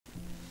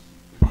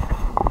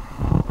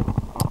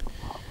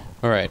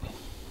All right.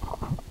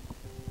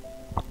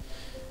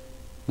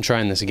 I'm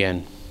trying this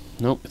again.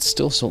 Nope, it's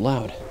still so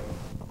loud.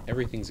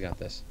 Everything's got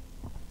this.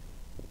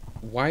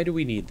 Why do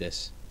we need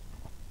this?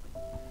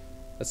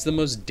 That's the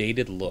most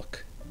dated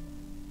look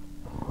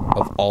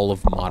of all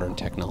of modern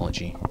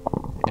technology.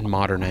 And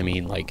modern, I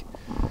mean, like,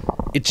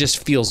 it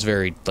just feels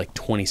very, like,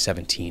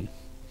 2017.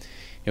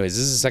 Anyways,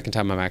 this is the second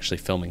time I'm actually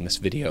filming this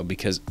video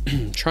because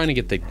I'm trying to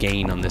get the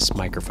gain on this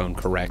microphone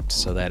correct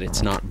so that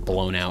it's not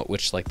blown out,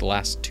 which, like, the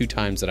last 2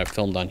 times that I've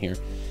filmed on here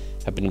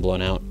have been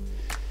blown out.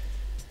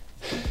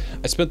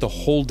 I spent the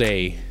whole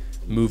day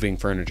moving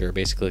furniture,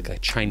 basically like a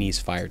Chinese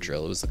fire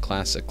drill. It was the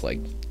classic,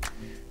 like,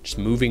 just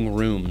moving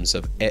rooms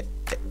of...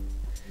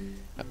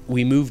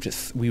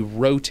 We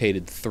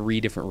rotated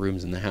 3 different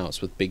rooms in the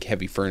house with big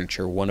heavy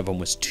furniture. One of them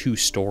was 2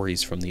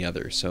 stories from the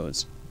other, so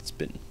it's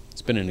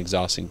been an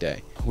exhausting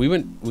day. We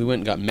went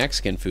and got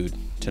Mexican food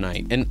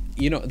tonight, and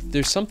you know,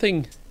 there's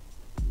something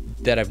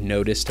that I've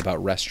noticed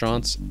about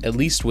restaurants, at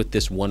least with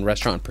this one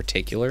restaurant in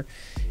particular,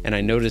 and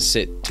I notice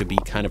it to be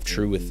kind of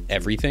true with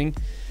everything.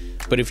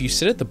 But if you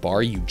sit at the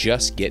bar, you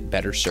just get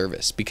better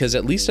service, because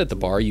at least at the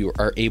bar you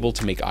are able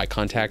to make eye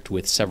contact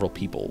with several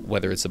people,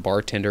 whether it's the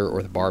bartender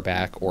or the bar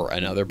back or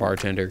another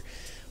bartender.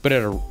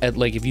 But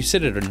like if you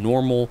sit at a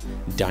normal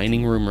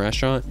dining room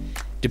restaurant,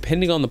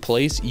 depending on the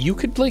place, you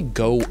could like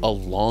go a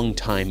long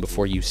time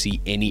before you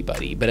see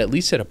anybody. But at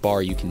least at a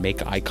bar, you can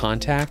make eye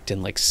contact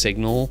and like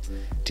signal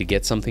to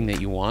get something that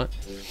you want.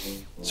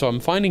 So I'm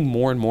finding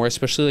more and more,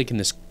 especially like in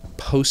this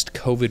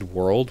post-COVID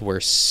world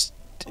where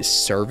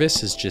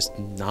service is just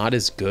not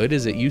as good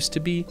as it used to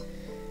be.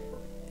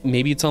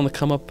 Maybe it's on the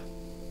come up.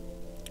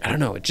 I don't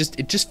know. It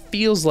just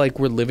feels like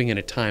we're living in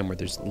a time where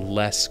there's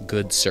less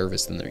good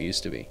service than there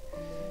used to be.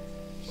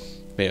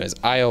 Anyways,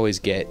 I always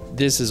get,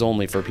 this is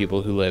only for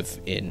people who live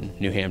in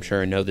New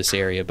Hampshire and know this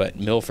area, but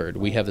Milford,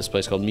 we have this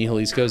place called Mi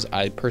Jalisco's.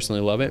 I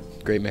personally love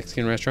it. Great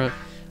Mexican restaurant.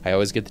 I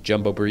always get the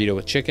jumbo burrito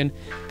with chicken.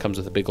 Comes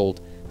with a big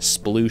old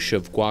sploosh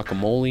of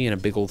guacamole and a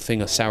big old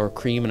thing of sour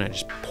cream, and I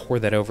just pour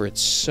that over.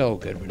 It's so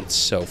good, but it's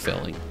so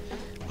filling.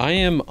 I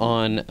am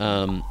on,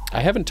 I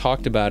haven't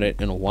talked about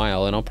it in a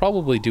while, and I'll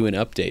probably do an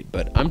update,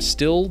 but I'm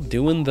still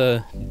doing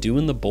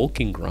the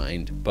bulking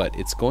grind, but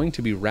it's going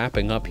to be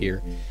wrapping up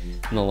here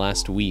in the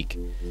last week.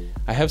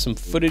 I have some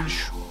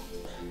footage.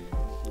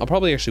 I'll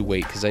probably actually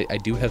wait, because I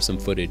do have some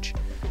footage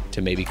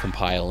to maybe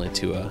compile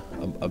into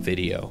a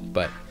video,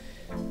 but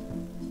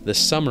the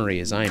summary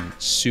is I'm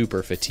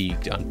super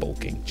fatigued on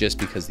bulking just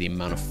because the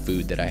amount of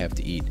food that I have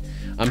to eat.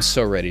 I'm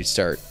so ready to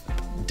start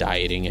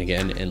dieting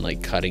again and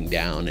like cutting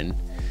down and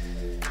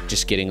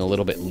just getting a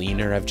little bit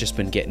leaner. I've just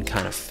been getting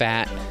kind of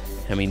fat.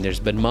 I mean, there's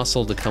been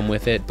muscle to come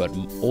with it, but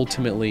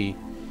ultimately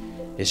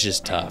it's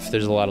just tough.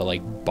 There's a lot of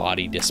like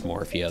body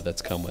dysmorphia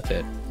that's come with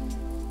it.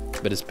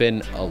 But it's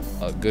been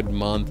a good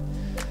month.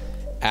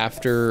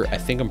 After, I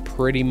think I'm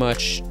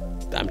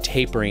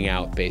tapering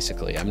out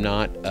basically. I'm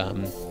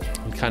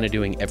kind of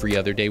doing every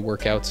other day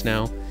workouts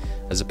now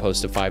as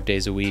opposed to 5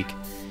 days a week.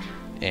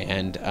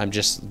 And I'm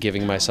just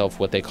giving myself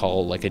what they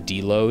call like a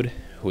deload,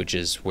 which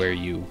is where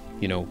you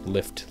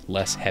lift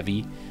less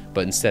heavy.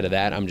 But instead of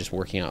that, I'm just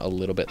working out a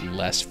little bit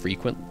less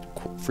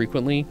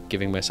frequently,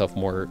 giving myself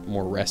more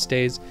rest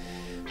days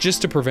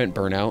just to prevent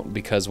burnout,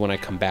 because when I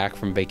come back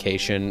from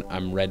vacation,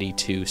 I'm ready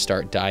to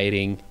start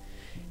dieting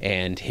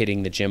and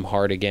hitting the gym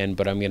hard again,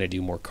 but I'm going to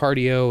do more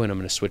cardio and I'm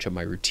going to switch up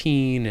my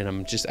routine,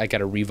 and I got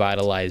to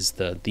revitalize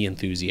the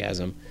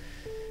enthusiasm.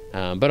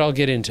 But I'll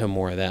get into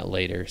more of that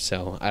later,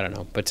 so I don't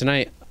know. But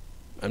tonight,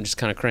 I'm just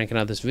kind of cranking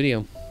out this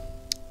video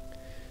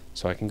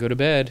so I can go to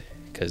bed,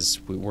 because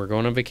we're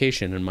going on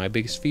vacation, and my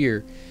biggest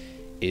fear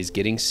is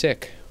getting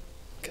sick,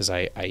 because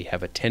I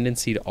have a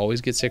tendency to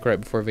always get sick right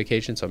before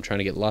vacation, so I'm trying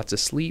to get lots of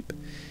sleep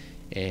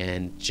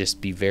and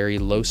just be very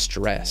low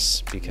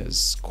stress,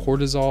 because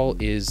cortisol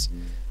is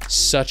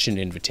such an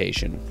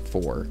invitation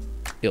for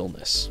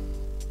illness.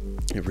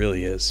 It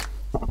really is.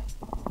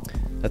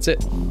 That's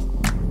it.